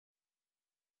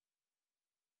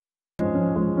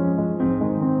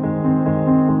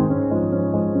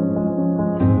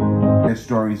their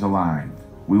stories alive.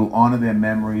 We will honor their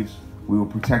memories, we will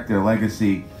protect their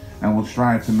legacy, and will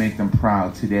strive to make them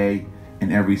proud today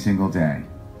and every single day.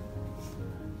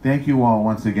 Thank you all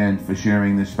once again for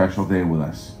sharing this special day with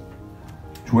us.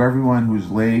 To everyone who's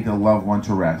laid a loved one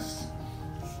to rest,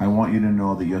 I want you to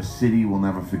know that your city will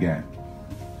never forget.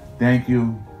 Thank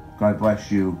you, God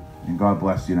bless you, and God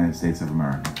bless the United States of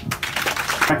America.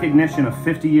 Recognition of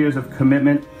 50 years of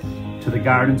commitment to the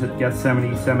Gardens at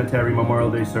Gethsemane Cemetery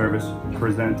Memorial Day service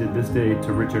presented this day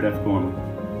to Richard F. Gorman.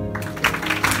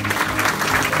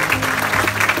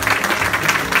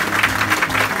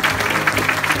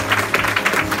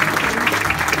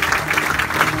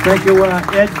 Thank you,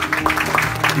 Ed.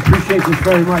 Appreciate this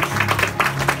very much.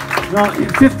 Well, in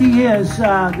 50 years,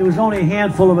 there was only a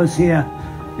handful of us here,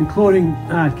 including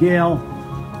Gail,